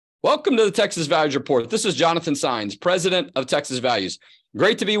Welcome to the Texas Values Report. This is Jonathan Saenz, president of Texas Values.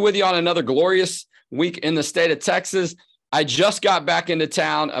 Great to be with you on another glorious week in the state of Texas. I just got back into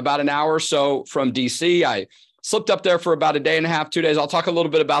town about an hour or so from D.C. I slipped up there for about a day and a half, 2 days. I'll talk a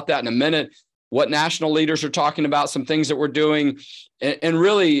little bit about that in a minute, what national leaders are talking about, some things that we're doing, and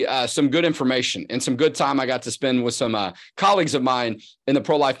really some good information and some good time I got to spend with some colleagues of mine in the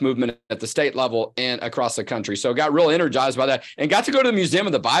pro-life movement at the state level and across the country. So got real energized by that and got to go to the Museum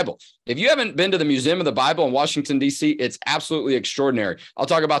of the Bible. If you haven't been to the Museum of the Bible in Washington, D.C., it's absolutely extraordinary. I'll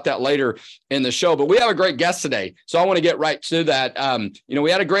talk about that later in the show, but we have a great guest today. So I want to get right to that. We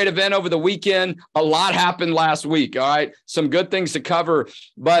had a great event over the weekend. A lot happened last week. All right. Some good things to cover,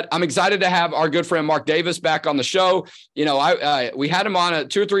 but I'm excited to have our good friend Mark Davis back on the show. We had him on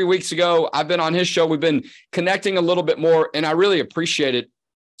 2 or 3 weeks ago. I've been on his show. We've been connecting a little bit more, and I really appreciate it.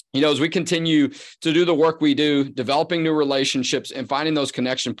 As we continue to do the work we do, developing new relationships and finding those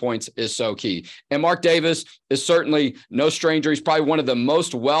connection points is so key. And Mark Davis is certainly no stranger. He's probably one of the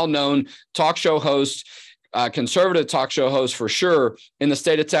most well-known talk show hosts, conservative talk show host for sure in the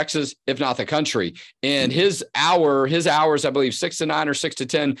state of Texas, if not the country. And his hours, I believe 6 to 9 or 6 to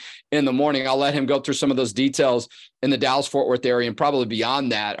 10 in the morning. I'll let him go through some of those details in the Dallas-Fort Worth area and probably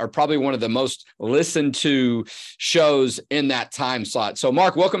beyond that are probably one of the most listened to shows in that time slot. So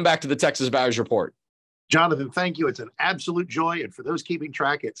Mark, welcome back to the Texas Values Report. Jonathan, thank you. It's an absolute joy. And for those keeping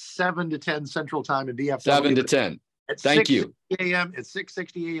track, it's 7 to 10 Central Time in DFW. 7 to 10. Thank you. A.m. At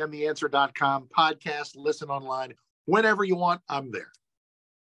 6:60 a.m. TheAnswer.com podcast. Listen online whenever you want. I'm there.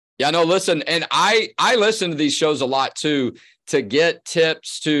 Yeah, no, listen, and I listen to these shows a lot too, to get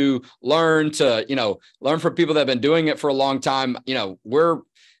tips, to learn from people that have been doing it for a long time. We're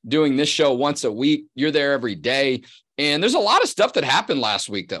doing this show once a week. You're there every day. And there's a lot of stuff that happened last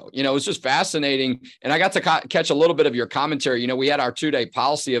week, though. It's just fascinating. And I got to catch a little bit of your commentary. We had our 2-day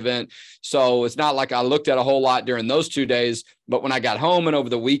policy event. So it's not like I looked at a whole lot during those 2 days. But when I got home and over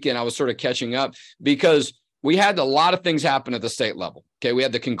the weekend, I was sort of catching up because we had a lot of things happen at the state level. Okay, we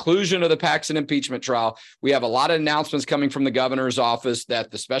had the conclusion of the Paxton impeachment trial. We have a lot of announcements coming from the governor's office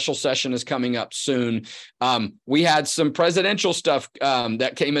that the special session is coming up soon. We had some presidential stuff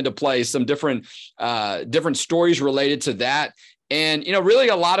that came into play, some different stories related to that. And, really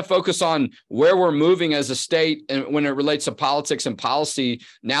a lot of focus on where we're moving as a state and when it relates to politics and policy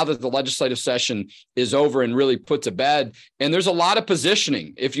now that the legislative session is over and really put to bed. And there's a lot of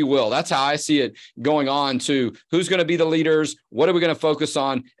positioning, if you will. That's how I see it going on to who's going to be the leaders, what are we going to focus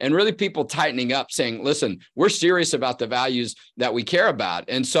on, and really people tightening up saying, listen, we're serious about the values that we care about.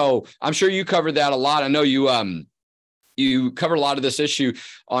 And so I'm sure you covered that a lot. I know you covered a lot of this issue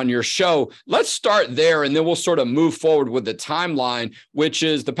on your show. Let's start there, and then we'll sort of move forward with the timeline, which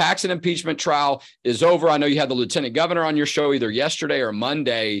is the Paxton impeachment trial is over. I know you had the lieutenant governor on your show either yesterday or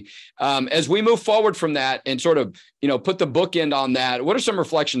Monday. As we move forward from that and sort of, put the bookend on that, what are some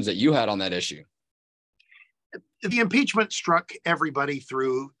reflections that you had on that issue? The impeachment struck everybody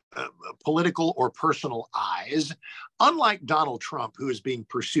through political or personal eyes. Unlike Donald Trump, who is being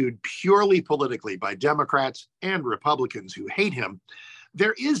pursued purely politically by Democrats and Republicans who hate him,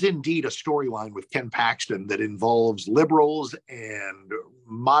 there is indeed a storyline with Ken Paxton that involves liberals and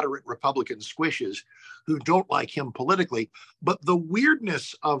moderate Republican squishes who don't like him politically. But the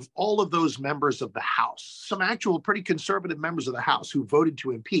weirdness of all of those members of the House, some actual pretty conservative members of the House who voted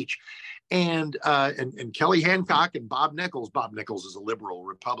to impeach, and Kelly Hancock and Bob Nichols. Bob Nichols is a liberal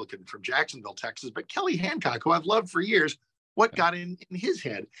Republican from Jacksonville, Texas, but Kelly Hancock, who I've loved for years, what got in his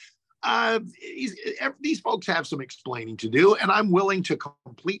head? These folks have some explaining to do, and I'm willing to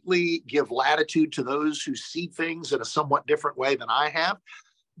completely give latitude to those who see things in a somewhat different way than I have.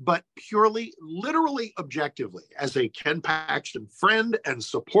 But purely, literally, objectively, as a Ken Paxton friend and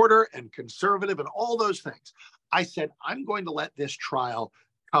supporter and conservative and all those things, I said, I'm going to let this trial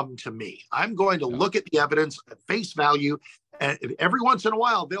come to me. I'm going to look at the evidence at face value. And every once in a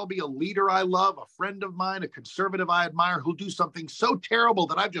while, there'll be a leader I love, a friend of mine, a conservative I admire, who'll do something so terrible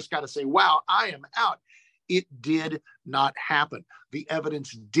that I've just got to say, wow, I am out. It did not happen. The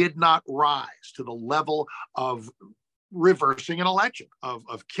evidence did not rise to the level of reversing an election,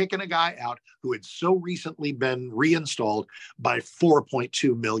 of kicking a guy out who had so recently been reinstalled by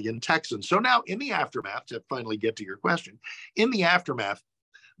 4.2 million Texans. So now in the aftermath, to finally get to your question, in the aftermath,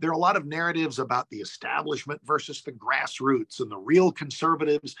 there are a lot of narratives about the establishment versus the grassroots and the real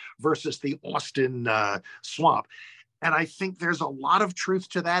conservatives versus the Austin swamp. And I think there's a lot of truth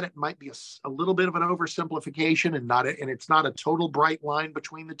to that. It might be a little bit of an oversimplification and it's not a total bright line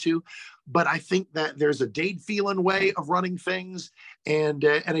between the two. But I think that there's a Dade Phelan way of running things and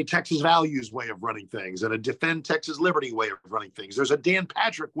a Texas Values way of running things and a Defend Texas Liberty way of running things. There's a Dan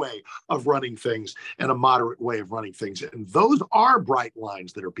Patrick way of running things and a moderate way of running things. And those are bright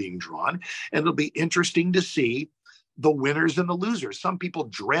lines that are being drawn. And it'll be interesting to see the winners and the losers. Some people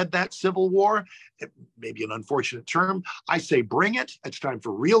dread that civil war. It may be an unfortunate term. I say bring it. It's time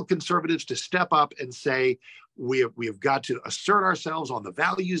for real conservatives to step up and say, we have got to assert ourselves on the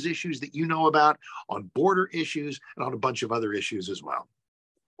values issues that you know about, on border issues, and on a bunch of other issues as well.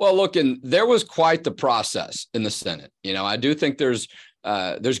 Well, look, and there was quite the process in the Senate. I do think there's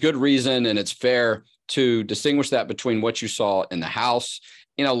good reason, and it's fair to distinguish that between what you saw in the House.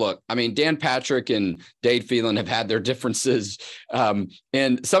 Look, I mean, Dan Patrick and Dade Phelan have had their differences,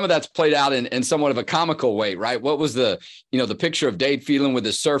 and some of that's played out in somewhat of a comical way, right? What was the picture of Dade Phelan with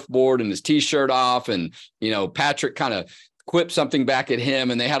his surfboard and his T-shirt off, and, Patrick kind of quipped something back at him,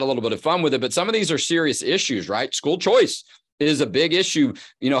 and they had a little bit of fun with it. But some of these are serious issues, right? School choice is a big issue,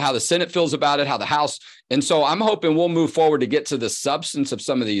 how the Senate feels about it, how the House. And so I'm hoping we'll move forward to get to the substance of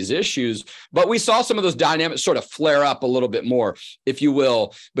some of these issues. But we saw some of those dynamics sort of flare up a little bit more, if you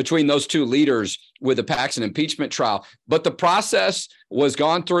will, between those two leaders with the Paxton impeachment trial. But the process was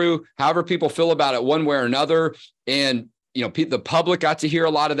gone through, however people feel about it one way or another. And the public got to hear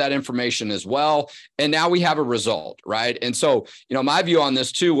a lot of that information as well. And now we have a result, right? And so, my view on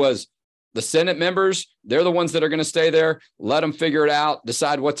this too was, the Senate members, they're the ones that are going to stay there. Let them figure it out,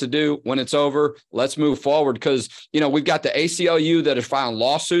 decide what to do when it's over. Let's move forward because, we've got the ACLU that is filing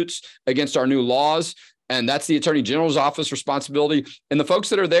lawsuits against our new laws, and that's the Attorney General's office responsibility. And the folks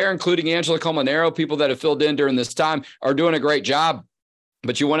that are there, including Angela Colmenero, people that have filled in during this time, are doing a great job.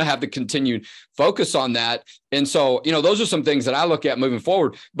 But you want to have the continued focus on that. And so, those are some things that I look at moving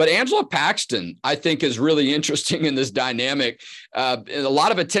forward. But Angela Paxton, I think, is really interesting in this dynamic. A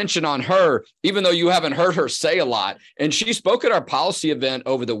lot of attention on her, even though you haven't heard her say a lot. And she spoke at our policy event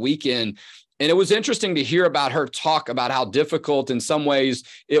over the weekend. And it was interesting to hear about her talk about how difficult in some ways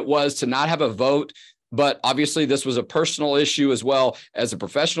it was to not have a vote. But obviously, this was a personal issue as well as a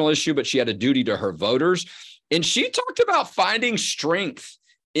professional issue, but she had a duty to her voters. And she talked about finding strength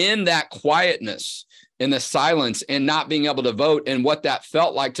in that quietness, in the silence, and not being able to vote, and what that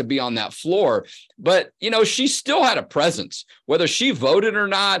felt like to be on that floor. But, she still had a presence, whether she voted or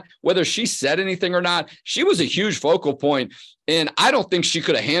not, whether she said anything or not. She was a huge focal point, and I don't think she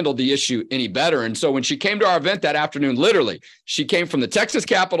could have handled the issue any better. And so when she came to our event that afternoon, literally, she came from the Texas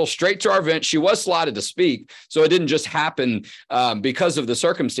Capitol straight to our event. She was slotted to speak, so it didn't just happen because of the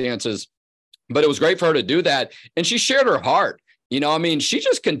circumstances. But it was great for her to do that. And she shared her heart. She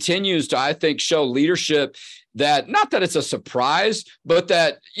just continues to, I think, show leadership that, not that it's a surprise, but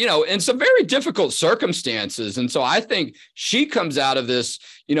that, in some very difficult circumstances. And so I think she comes out of this,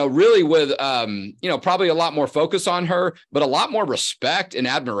 really with, probably a lot more focus on her, but a lot more respect and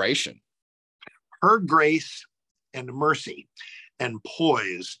admiration. Her grace and mercy and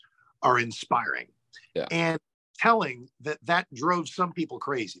poise are inspiring. Yeah. And telling that drove some people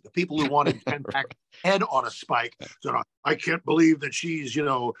crazy. The people who wanted Ken Paxton's head on a spike said, I can't believe that she's,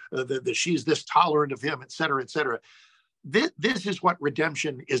 that she's this tolerant of him, et cetera, et cetera. This is what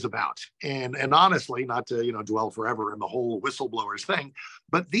redemption is about. And honestly, not to, dwell forever in the whole whistleblowers thing,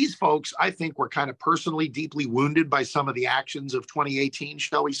 but these folks, I think, were kind of personally deeply wounded by some of the actions of 2018,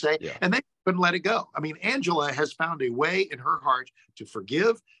 shall we say, and they couldn't let it go. I mean, Angela has found a way in her heart to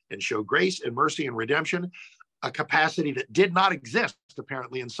forgive and show grace and mercy and redemption, a capacity that did not exist,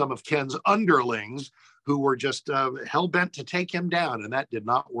 apparently, in some of Ken's underlings who were just hell-bent to take him down, and that did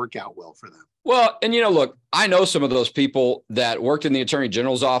not work out well for them. Well, and, look, I know some of those people that worked in the Attorney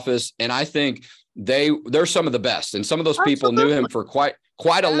General's office, and I think they're some of the best, and some of those people knew him for quite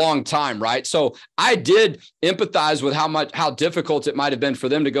a long time, right? So I did empathize with how difficult it might have been for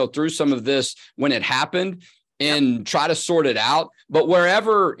them to go through some of this when it happened and try to sort it out. But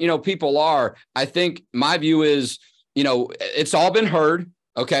wherever, people are, I think my view is, it's all been heard.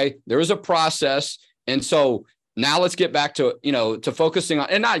 Okay. There was a process. And so now let's get back to, to focusing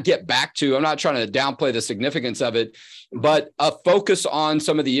on, and not get back to, I'm not trying to downplay the significance of it, but a focus on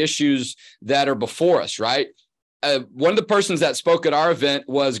some of the issues that are before us, right? One of the persons that spoke at our event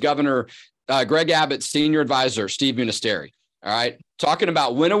was Governor Greg Abbott's senior advisor, Steve Ministeri. All right. Talking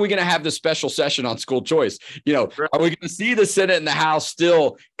about when are we going to have this special session on school choice? Are we going to see the Senate and the House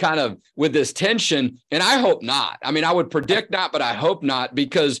still kind of with this tension? And I hope not. I mean, I would predict not, but I hope not,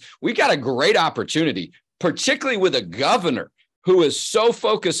 because we got a great opportunity, particularly with a governor who is so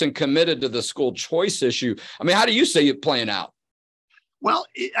focused and committed to the school choice issue. I mean, how do you see it playing out? Well,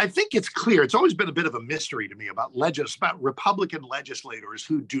 I think it's clear. It's always been a bit of a mystery to me about Republican legislators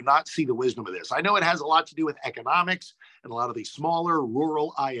who do not see the wisdom of this. I know it has a lot to do with economics, and a lot of these smaller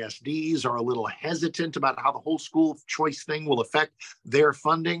rural ISDs are a little hesitant about how the whole school choice thing will affect their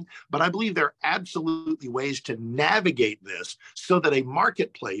funding. But I believe there are absolutely ways to navigate this so that a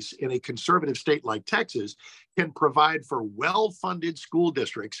marketplace in a conservative state like Texas can provide for well-funded school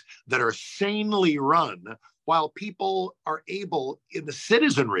districts that are sanely run, while people are able in the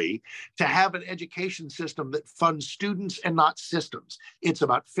citizenry to have an education system that funds students and not systems. It's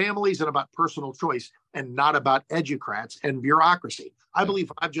about families and about personal choice and not about educrats and bureaucracy. I believe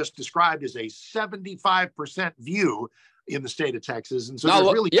what I've just described is a 75% view in the state of Texas. And so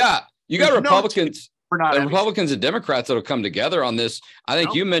you got Republicans. Republicans and Democrats that'll come together on this. I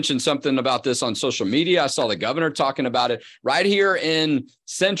think you mentioned something about this on social media. I saw the governor talking about it right here in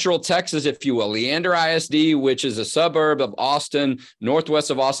central Texas, if you will. Leander ISD, which is a suburb of Austin, northwest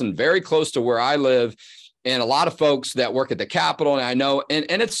of Austin, very close to where I live. And a lot of folks that work at the Capitol, and I know, and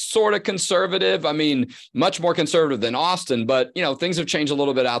it's sort of conservative. I mean, much more conservative than Austin, but, things have changed a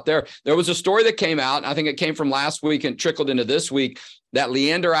little bit out there. There was a story that came out, I think it came from last week and trickled into this week, that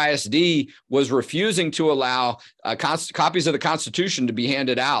Leander ISD was refusing to allow copies of the Constitution to be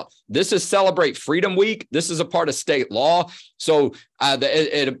handed out. This is Celebrate Freedom Week. This is a part of state law. So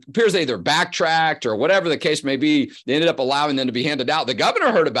it appears they either backtracked or whatever the case may be. They ended up allowing them to be handed out. The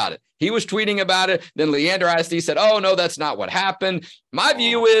governor heard about it. He was tweeting about it. Then Leander ISD said, oh, no, that's not what happened. My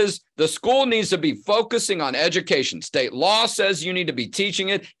view is the school needs to be focusing on education. State law says you need to be teaching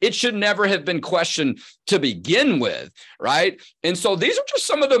it. It should never have been questioned to begin with, right? And so these are just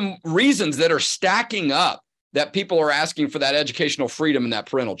some of the reasons that are stacking up that people are asking for that educational freedom and that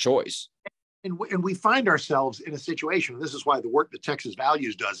parental choice. And we find ourselves in a situation, and this is why the work that Texas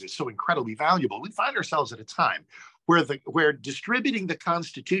Values does is so incredibly valuable. We find ourselves at a time where distributing the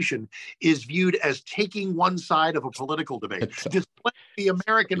Constitution is viewed as taking one side of a political debate. Displaying the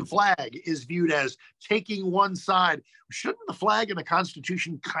American flag is viewed as taking one side. Shouldn't the flag and the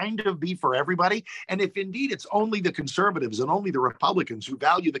Constitution kind of be for everybody? And if indeed it's only the conservatives and only the Republicans who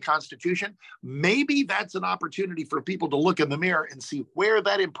value the Constitution, maybe that's an opportunity for people to look in the mirror and see where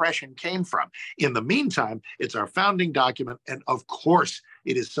that impression came from. In the meantime, it's our founding document, and of course,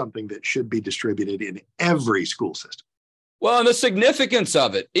 it is something that should be distributed in every school system. Well, and the significance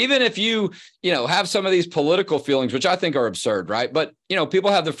of it, even if you have some of these political feelings, which I think are absurd, right? But,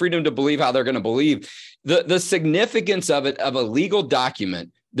 people have the freedom to believe how they're going to believe. The significance of it, of a legal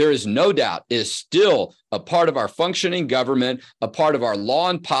document, there is no doubt is still a part of our functioning government, a part of our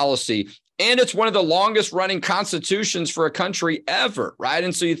law and policy. And it's one of the longest running constitutions for a country ever, right?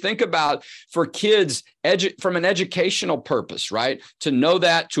 And so you think about for kids from an educational purpose, right? To know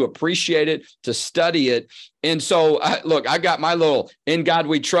that, to appreciate it, to study it. And so, look, I've got my little In God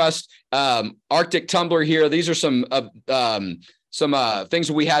We Trust Arctic tumbler here. These are some things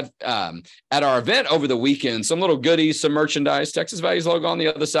that we had at our event over the weekend, some little goodies, some merchandise, Texas Values logo on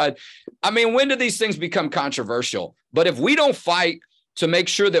the other side. I mean, when do these things become controversial? But if we don't fight to make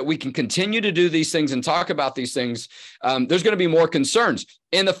sure that we can continue to do these things and talk about these things, there's going to be more concerns.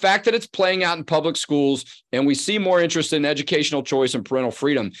 And the fact that it's playing out in public schools and we see more interest in educational choice and parental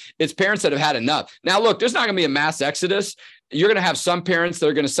freedom, it's parents that have had enough. Now, look, there's not going to be a mass exodus. You're going to have some parents that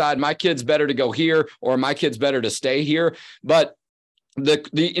are going to decide my kid's better to go here or my kid's better to stay here. But the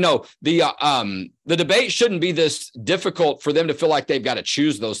debate shouldn't be this difficult for them to feel like they've got to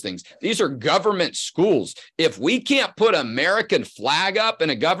choose those things. These are government schools. If we can't put American flag up in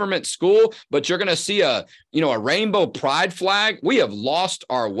a government school, but you're going to see a rainbow pride flag, we have lost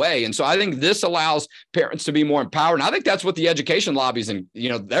our way. And so I think this allows parents to be more empowered. And I think that's what the education lobbies and,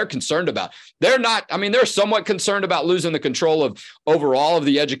 they're concerned about. They're somewhat concerned about losing the control of overall of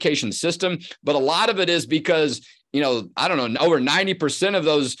the education system, but a lot of it is because I don't know, over 90% of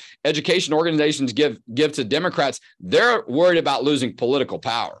those education organizations give to Democrats. They're worried about losing political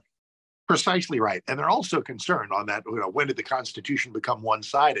power. Precisely right. And they're also concerned on that, when did the Constitution become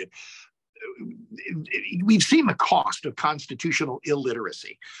one-sided? We've seen the cost of constitutional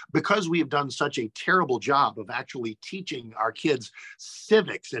illiteracy because we have done such a terrible job of actually teaching our kids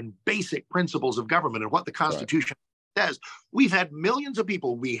civics and basic principles of government and what the Constitution says. We've had millions of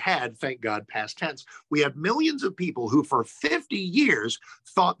people, thank God, past tense, we had millions of people who for 50 years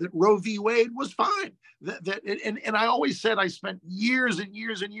thought that Roe v. Wade was fine. And I always said I spent years and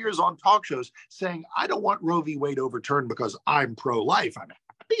years and years on talk shows saying, I don't want Roe v. Wade overturned because I'm pro-life. I'm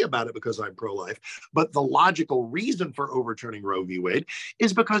happy about it because I'm pro-life. But the logical reason for overturning Roe v. Wade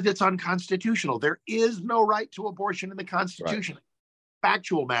is because it's unconstitutional. There is no right to abortion in the Constitution. Right.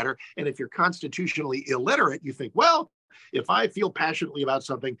 Factual matter. And if you're constitutionally illiterate, you think, well, if I feel passionately about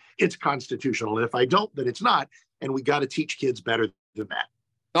something, it's constitutional. And if I don't, then it's not. And we got to teach kids better than that.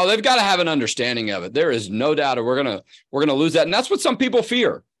 No, they've got to have an understanding of it. There is no doubt we're gonna lose that. And that's what some people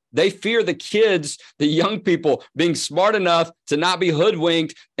fear. They fear the kids, the young people being smart enough to not be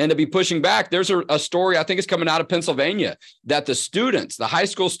hoodwinked and to be pushing back. There's a story, I think it's coming out of Pennsylvania, that the high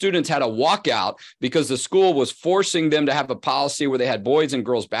school students had a walkout because the school was forcing them to have a policy where they had boys and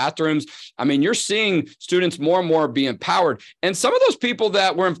girls bathrooms. I mean, you're seeing students more and more be empowered. And some of those people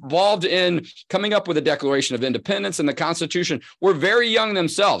that were involved in coming up with the Declaration of Independence and the Constitution were very young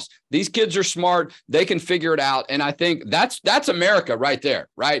themselves. These kids are smart. They can figure it out. And I think that's America right there,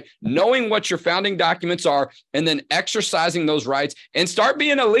 right? Knowing what your founding documents are and then exercising those rights and start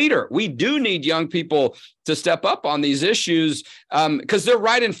being a leader. We do need young people to step up on these issues because they're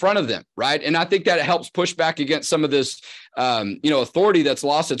right in front of them, right? And I think that helps push back against some of this, authority that's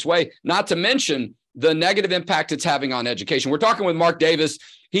lost its way, not to mention the negative impact it's having on education. We're talking with Mark Davis.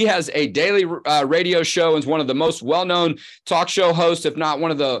 He has a daily radio show and is one of the most well-known talk show hosts, if not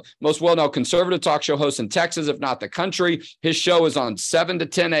one of the most well-known conservative talk show hosts in Texas, if not the country. His show is on 7 to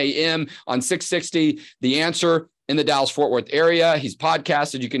 10 a.m. on 660 The Answer in the Dallas-Fort Worth area. He's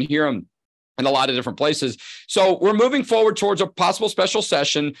podcasted. You can hear him in a lot of different places. So we're moving forward towards a possible special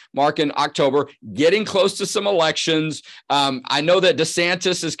session, Mark, in October, getting close to some elections. I know that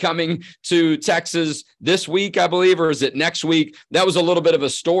DeSantis is coming to Texas this week, I believe, or is it next week? That was a little bit of a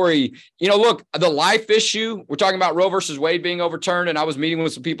story. Look, the life issue, we're talking about Roe versus Wade being overturned, and I was meeting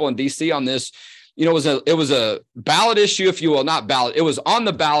with some people in D.C. on this. It was a ballot issue, if you will, not ballot. It was on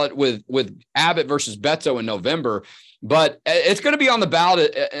the ballot with Abbott versus Beto in November. But it's going to be on the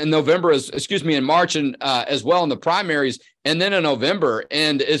ballot in in March and as well in the primaries and then in November.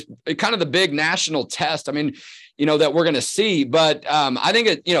 And it's kind of the big national test. I mean, that we're going to see. But I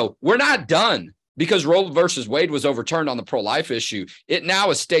think, we're not done because Roe versus Wade was overturned on the pro-life issue. It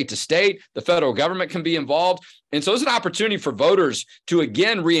now is state to state. The federal government can be involved. And so it's an opportunity for voters to,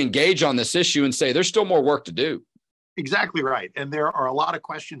 again, re-engage on this issue and say there's still more work to do. Exactly right. And there are a lot of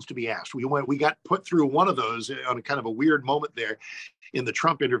questions to be asked. We got put through one of those on a kind of a weird moment there in the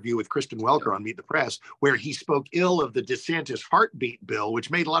Trump interview with Kristen Welker on Meet the Press, where he spoke ill of the DeSantis heartbeat bill, which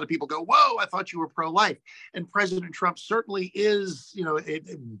made a lot of people go, whoa, I thought you were pro-life. And President Trump certainly is,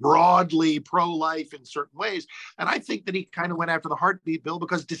 broadly pro-life in certain ways. And I think that he kind of went after the heartbeat bill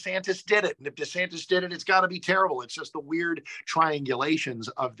because DeSantis did it. And if DeSantis did it, it's got to be terrible. It's just the weird triangulations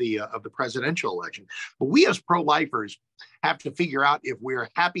of the presidential election. But we as pro-lifers have to figure out if we're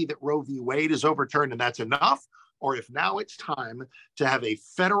happy that Roe v. Wade is overturned and that's enough, or if now it's time to have a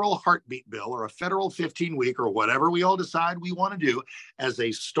federal heartbeat bill or a federal 15-week or whatever we all decide we want to do. As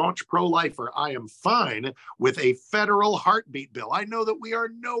a staunch pro-lifer, I am fine with a federal heartbeat bill. I know that we are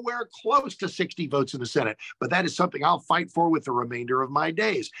nowhere close to 60 votes in the Senate, but that is something I'll fight for with the remainder of my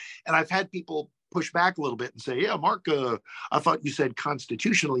days. And I've had people push back a little bit and say, yeah, Mark, I thought you said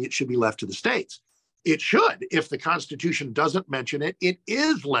constitutionally it should be left to the states. It should. If the Constitution doesn't mention it, it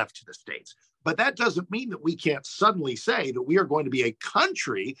is left to the states. But that doesn't mean that we can't suddenly say that we are going to be a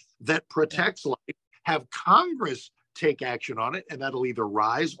country that protects life, have Congress take action on it, and that'll either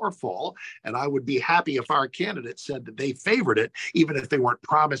rise or fall. And I would be happy if our candidates said that they favored it, even if they weren't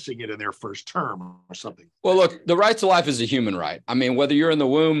promising it in their first term or something. Well, look, the right to life is a human right. I mean, whether you're in the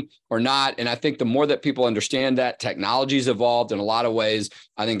womb or not. And I think the more that people understand that, technology's evolved in a lot of ways.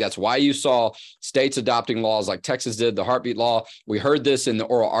 I think that's why you saw states adopting laws like Texas did, the heartbeat law. We heard this in the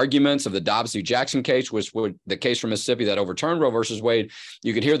oral arguments of the Dobbs v. Jackson case, which was the case from Mississippi that overturned Roe versus Wade.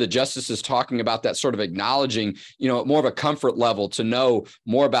 You could hear the justices talking about that, sort of acknowledging, more of a comfort level to know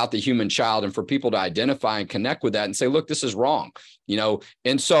more about the human child and for people to identify and connect with that and say, look, this is wrong,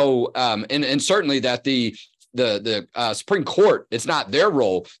 and so and certainly that the Supreme Court, it's not their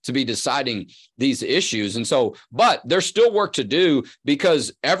role to be deciding these issues. And so, but there's still work to do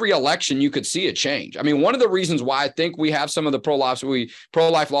because every election you could see a change. I mean, one of the reasons why I think we have some of the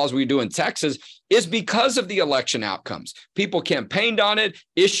pro-life laws we do in Texas is because of the election outcomes. People campaigned on it.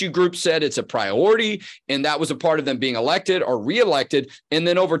 Issue groups said it's a priority, and that was a part of them being elected or reelected. And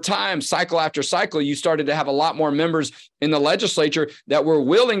then over time, cycle after cycle, you started to have a lot more members in the legislature that were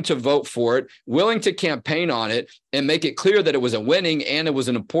willing to vote for it, willing to campaign on it, and make it clear that it was a winning and it was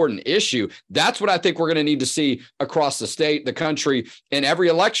an important issue. That's what I think we're going to need to see across the state, the country, in every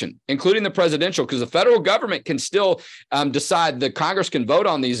election, including the presidential, because the federal government can still decide. The Congress can vote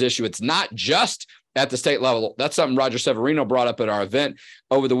on these issues. It's not just at the state level. That's something Roger Severino brought up at our event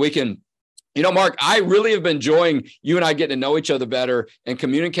over the weekend. You know, Mark, I really have been enjoying you and I getting to know each other better and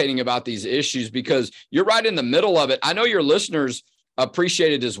communicating about these issues, because you're right in the middle of it. I know your listeners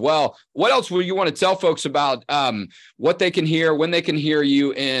appreciate it as well. What else will you want to tell folks about what they can hear, when they can hear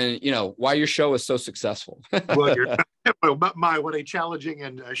you, and, you know, why your show is so successful? Well, what a challenging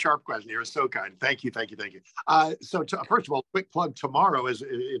and sharp question. You're so kind. Thank you. First of all, quick plug. Tomorrow it's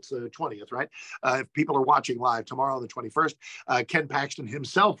the 20th, right? If people are watching live tomorrow, the 21st, Ken Paxton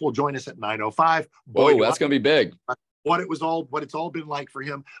himself will join us at 9:05. Oh, that's going to be big. What it's all been like for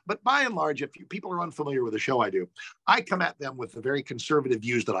him. But by and large, if people are unfamiliar with the show I do, I come at them with the very conservative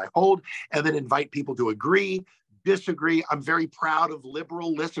views that I hold, and then invite people to agree, disagree. I'm very proud of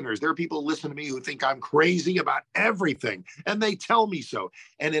liberal listeners. There are people who listen to me who think I'm crazy about everything, and they tell me so.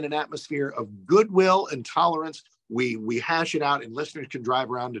 And in an atmosphere of goodwill and tolerance, we hash it out, and listeners can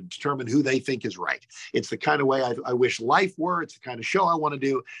drive around and determine who they think is right. It's the kind of way I wish life were. It's the kind of show I want to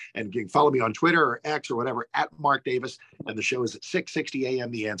do. And you can follow me on Twitter or X or whatever, at Mark Davis. And the show is at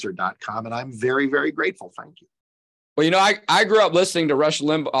 660amtheanswer.com. And I'm very, very grateful. Thank you. Well, you know, I grew up listening to Rush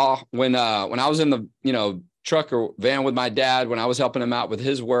Limbaugh when I was in the, you know, truck or van with my dad. When I was helping him out with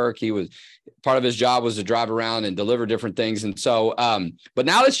his work, he was part of his job was to drive around and deliver different things. And so, but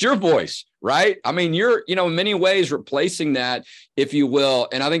now it's your voice, right? I mean, you're, you know, in many ways replacing that, if you will.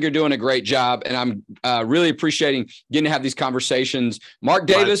 And I think you're doing a great job. And I'm really appreciating getting to have these conversations. Mark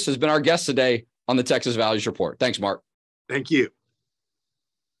Davis has been our guest today on the Texas Values Report. Thanks, Mark. Thank you.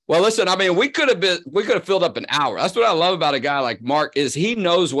 Well, listen, I mean, we could have filled up an hour. That's what I love about a guy like Mark, is he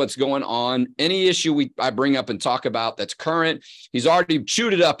knows what's going on. Any issue I bring up and talk about that's current, he's already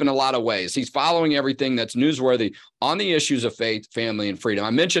chewed it up in a lot of ways. He's following everything that's newsworthy on the issues of faith, family, and freedom.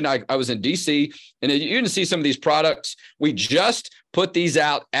 I mentioned I was in D.C., and you can see some of these products. We just put these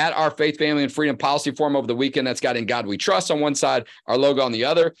out at our Faith, Family, and Freedom Policy Forum over the weekend. That's got "In God We Trust" on one side, our logo on the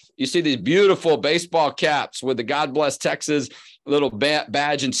other. You see these beautiful baseball caps with the "God Bless Texas" little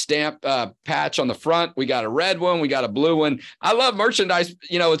badge and stamp patch on the front. We got a red one. We got a blue one. I love merchandise.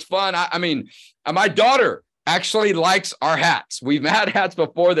 You know, it's fun. I mean, my daughter actually likes our hats. We've had hats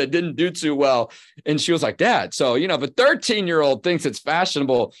before that didn't do too well. And she was like, "Dad." So, you know, if a 13-year-old thinks it's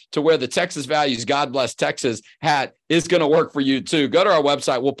fashionable to wear the Texas Values "God Bless Texas" hat, is going to work for you too. Go to our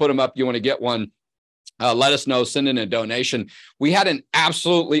website. We'll put them up. You want to get one, let us know, send in a donation. We had an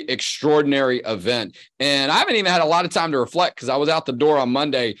absolutely extraordinary event, and I haven't even had a lot of time to reflect because I was out the door on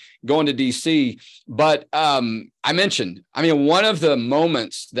Monday going to DC. But I mentioned, one of the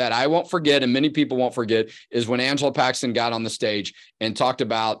moments that I won't forget, and many people won't forget, is when Angela Paxton got on the stage and talked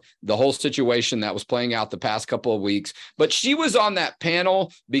about the whole situation that was playing out the past couple of weeks. But she was on that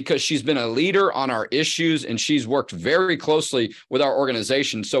panel because she's been a leader on our issues, and she's worked very closely with our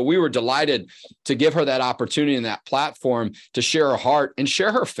organization. So we were delighted to give her that opportunity and that platform to share her heart and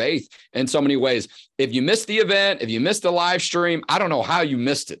share her faith in so many ways. If you missed the event, if you missed the live stream, I don't know how you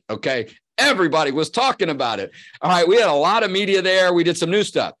missed it, okay? Everybody was talking about it. All right, we had a lot of media there. We did some new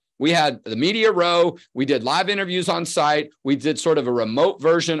stuff. We had the media row. We did live interviews on site. We did sort of a remote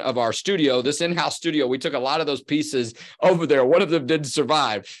version of our studio, this in-house studio. We took a lot of those pieces over there. One of them didn't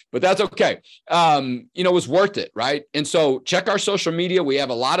survive, but that's okay. It was worth it, right? And so check our social media. We have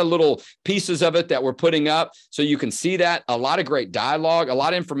a lot of little pieces of it that we're putting up so you can see that. A lot of great dialogue, a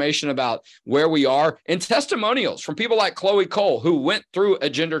lot of information about where we are, and testimonials from people like Chloe Cole, who went through a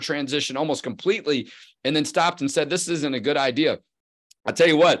gender transition almost completely and then stopped and said, "This isn't a good idea." I tell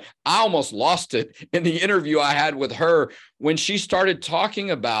you what, I almost lost it in the interview I had with her when she started talking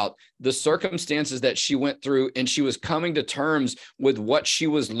about the circumstances that she went through, and she was coming to terms with what she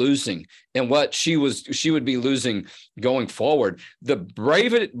was losing and what she would be losing going forward. The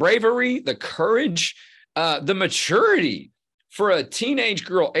bravery, the courage, the maturity for a teenage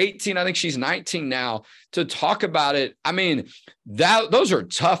girl, 18, I think she's 19 now, to talk about it. Those are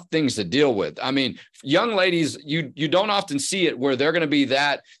tough things to deal with. Young ladies, you don't often see it where they're going to be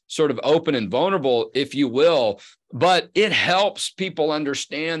that sort of open and vulnerable, if you will, but it helps people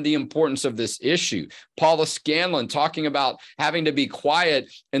understand the importance of this issue. Paula Scanlon talking about having to be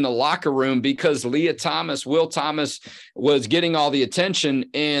quiet in the locker room because Will Thomas was getting all the attention,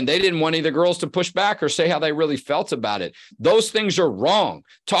 and they didn't want either girls to push back or say how they really felt about it. Those things are wrong.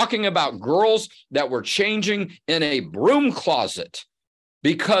 Talking about girls that were changing in a broom closet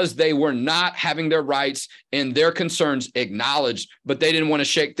because they were not having their rights and their concerns acknowledged, but they didn't want to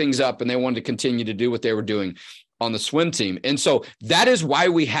shake things up and they wanted to continue to do what they were doing on the swim team. And so that is why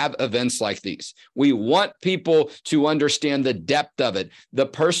we have events like these. We want people to understand the depth of it, the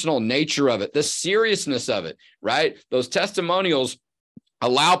personal nature of it, the seriousness of it, right? Those testimonials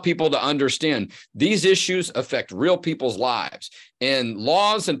allow people to understand these issues affect real people's lives, and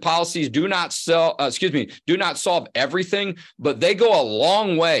laws and policies do not solve everything, but they go a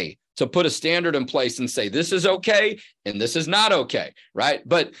long way to put a standard in place and say, this is okay and this is not okay, right?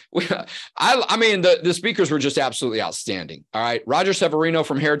 But I mean, the speakers were just absolutely outstanding. All right. Roger Severino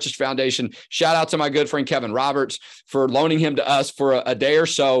from Heritage Foundation. Shout out to my good friend Kevin Roberts for loaning him to us for a day or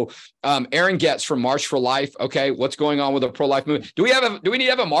so. Aaron Getz from March for Life. Okay, what's going on with the pro-life movement? Do we need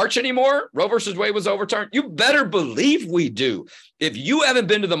to have a march anymore? Roe versus Wade was overturned. You better believe we do. If you haven't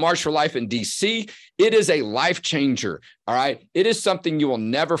been to the March for Life in DC, it is a life changer. All right. It is something you will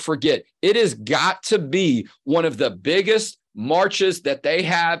never forget. It has got to be one of the biggest marches that they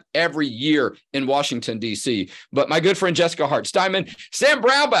have every year in Washington, D.C. But my good friend Jessica Hart-Steinman, Sam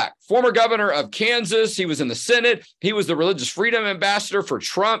Brownback, former governor of Kansas. He was in the Senate. He was the religious freedom ambassador for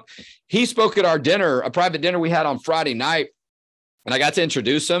Trump. He spoke at our dinner, a private dinner we had on Friday night, and I got to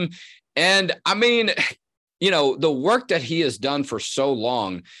introduce him. And I mean, you know, the work that he has done for so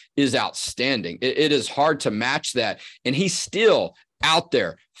long is outstanding. It is hard to match that. And he's still out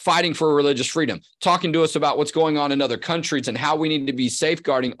there fighting for religious freedom, talking to us about what's going on in other countries and how we need to be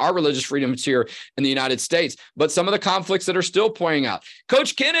safeguarding our religious freedoms here in the United States. But some of the conflicts that are still playing out.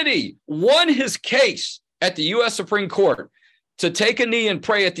 Coach Kennedy won his case at the U.S. Supreme Court to take a knee and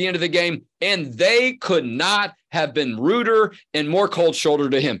pray at the end of the game, and they could not have been ruder and more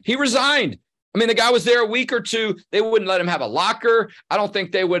cold-shouldered to him. He resigned. I mean, the guy was there a week or two. They wouldn't let him have a locker. I don't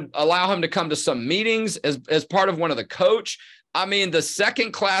think they would allow him to come to some meetings as part of one of the coach. I mean, the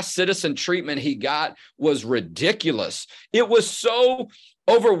second-class citizen treatment he got was ridiculous. It was so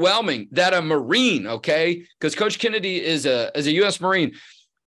overwhelming that a Marine, okay, because Coach Kennedy is a U.S. Marine,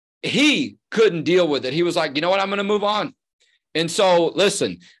 he couldn't deal with it. He was like, you know what, I'm going to move on. And so,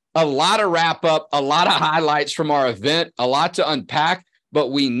 listen, a lot of wrap-up, a lot of highlights from our event, a lot to unpack.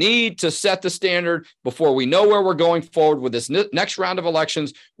 But we need to set the standard before we know where we're going forward with this next round of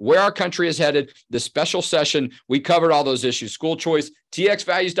elections, where our country is headed, the special session. We covered all those issues. School choice,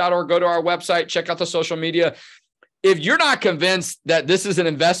 txvalues.org. Go to our website, check out the social media. If you're not convinced that this is an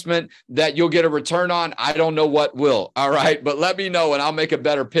investment that you'll get a return on, I don't know what will. All right. But let me know and I'll make a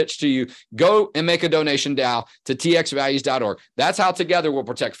better pitch to you. Go and make a donation now to txvalues.org. That's how together we'll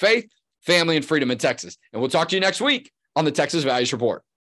protect faith, family, and freedom in Texas. And we'll talk to you next week on the Texas Values Report.